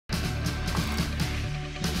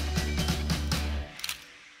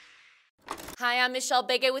Hi, I'm Michelle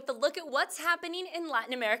Begue with a look at what's happening in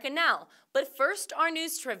Latin America now. But first, our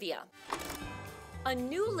news trivia. A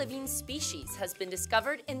new living species has been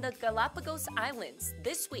discovered in the Galapagos Islands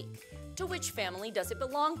this week. To which family does it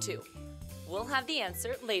belong to? We'll have the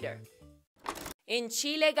answer later. In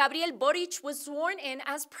Chile, Gabriel Boric was sworn in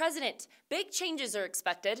as president. Big changes are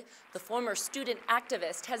expected. The former student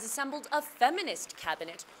activist has assembled a feminist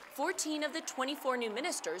cabinet. 14 of the 24 new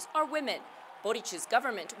ministers are women. Boric's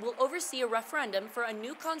government will oversee a referendum for a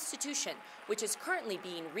new constitution, which is currently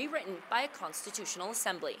being rewritten by a constitutional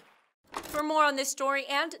assembly. For more on this story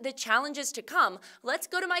and the challenges to come, let's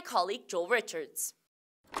go to my colleague Joel Richards.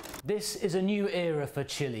 This is a new era for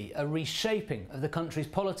Chile, a reshaping of the country's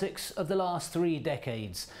politics of the last 3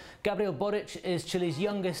 decades. Gabriel Boric is Chile's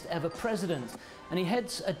youngest ever president, and he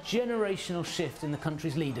heads a generational shift in the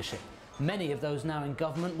country's leadership. Many of those now in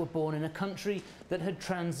government were born in a country that had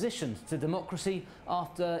transitioned to democracy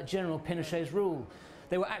after General Pinochet's rule.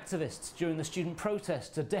 They were activists during the student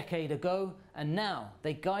protests a decade ago, and now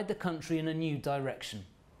they guide the country in a new direction.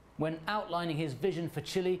 When outlining his vision for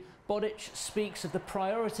Chile, Boric speaks of the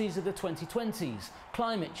priorities of the 2020s: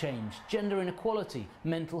 climate change, gender inequality,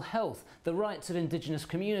 mental health, the rights of indigenous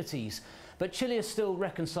communities. But Chile is still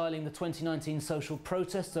reconciling the 2019 social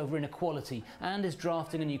protests over inequality and is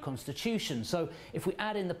drafting a new constitution. So if we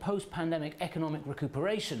add in the post-pandemic economic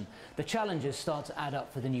recuperation, the challenges start to add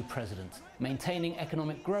up for the new president. Maintaining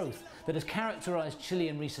economic growth that has characterized Chile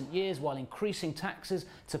in recent years while increasing taxes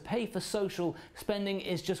to pay for social spending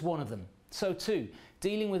is just one of them. So too,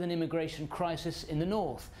 dealing with an immigration crisis in the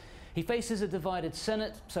north. He faces a divided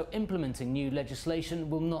Senate, so implementing new legislation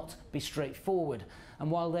will not be straightforward. And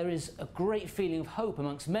while there is a great feeling of hope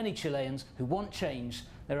amongst many Chileans who want change,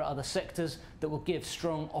 there are other sectors that will give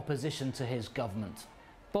strong opposition to his government.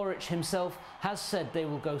 Boric himself has said they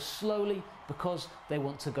will go slowly because they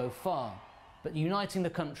want to go far. But uniting the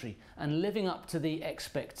country and living up to the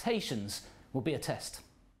expectations will be a test.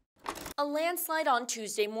 A landslide on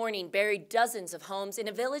Tuesday morning buried dozens of homes in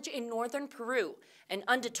a village in northern Peru. An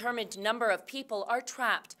undetermined number of people are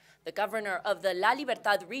trapped. The governor of the La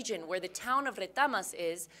Libertad region, where the town of Retamas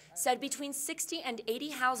is, said between 60 and 80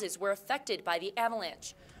 houses were affected by the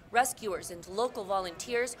avalanche. Rescuers and local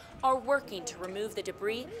volunteers are working to remove the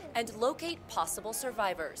debris and locate possible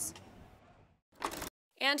survivors.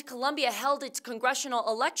 And Colombia held its congressional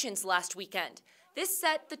elections last weekend. This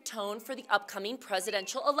set the tone for the upcoming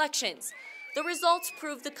presidential elections. The results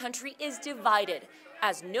prove the country is divided,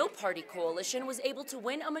 as no party coalition was able to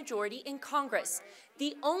win a majority in Congress.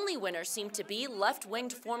 The only winner seemed to be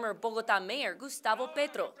left-winged former Bogotá Mayor Gustavo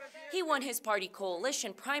Petro. He won his party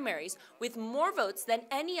coalition primaries with more votes than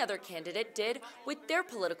any other candidate did with their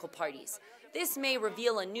political parties. This may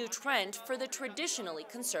reveal a new trend for the traditionally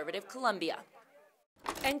conservative Colombia.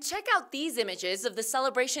 And check out these images of the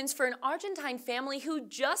celebrations for an Argentine family who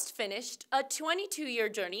just finished a 22-year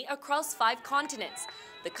journey across 5 continents.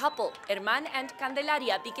 The couple, Herman and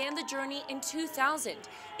Candelaria, began the journey in 2000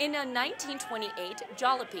 in a 1928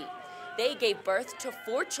 jalopy. They gave birth to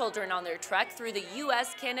 4 children on their trek through the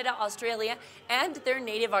US, Canada, Australia, and their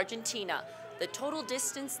native Argentina. The total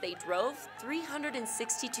distance they drove,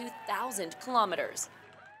 362,000 kilometers.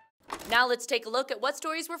 Now let's take a look at what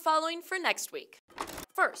stories we're following for next week.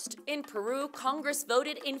 First, in Peru, Congress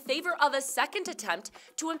voted in favor of a second attempt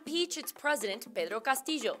to impeach its president, Pedro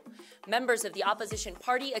Castillo. Members of the opposition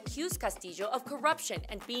party accuse Castillo of corruption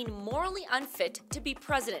and being morally unfit to be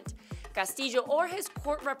president. Castillo or his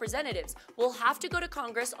court representatives will have to go to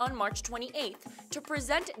Congress on March 28th to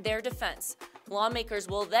present their defense. Lawmakers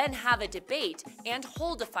will then have a debate and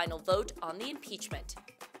hold a final vote on the impeachment.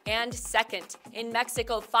 And second, in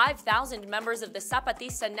Mexico, 5,000 members of the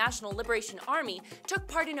Zapatista National Liberation Army took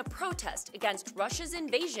part in a protest against Russia's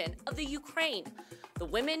invasion of the Ukraine. The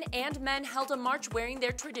women and men held a march wearing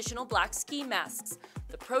their traditional black ski masks.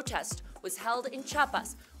 The protest was held in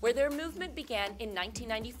Chiapas, where their movement began in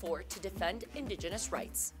 1994 to defend indigenous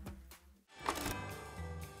rights.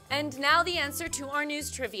 And now the answer to our news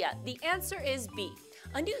trivia. The answer is B.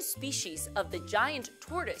 A new species of the giant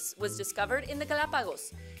tortoise was discovered in the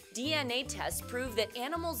Galapagos. DNA tests proved that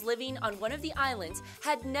animals living on one of the islands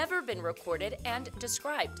had never been recorded and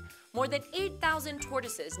described. More than 8,000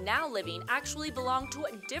 tortoises now living actually belong to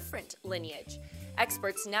a different lineage.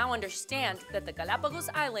 Experts now understand that the Galapagos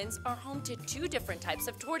Islands are home to 2 different types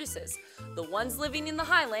of tortoises, the ones living in the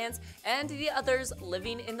highlands and the others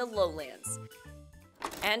living in the lowlands.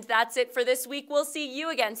 And that's it for this week. We'll see you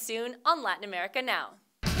again soon on Latin America Now.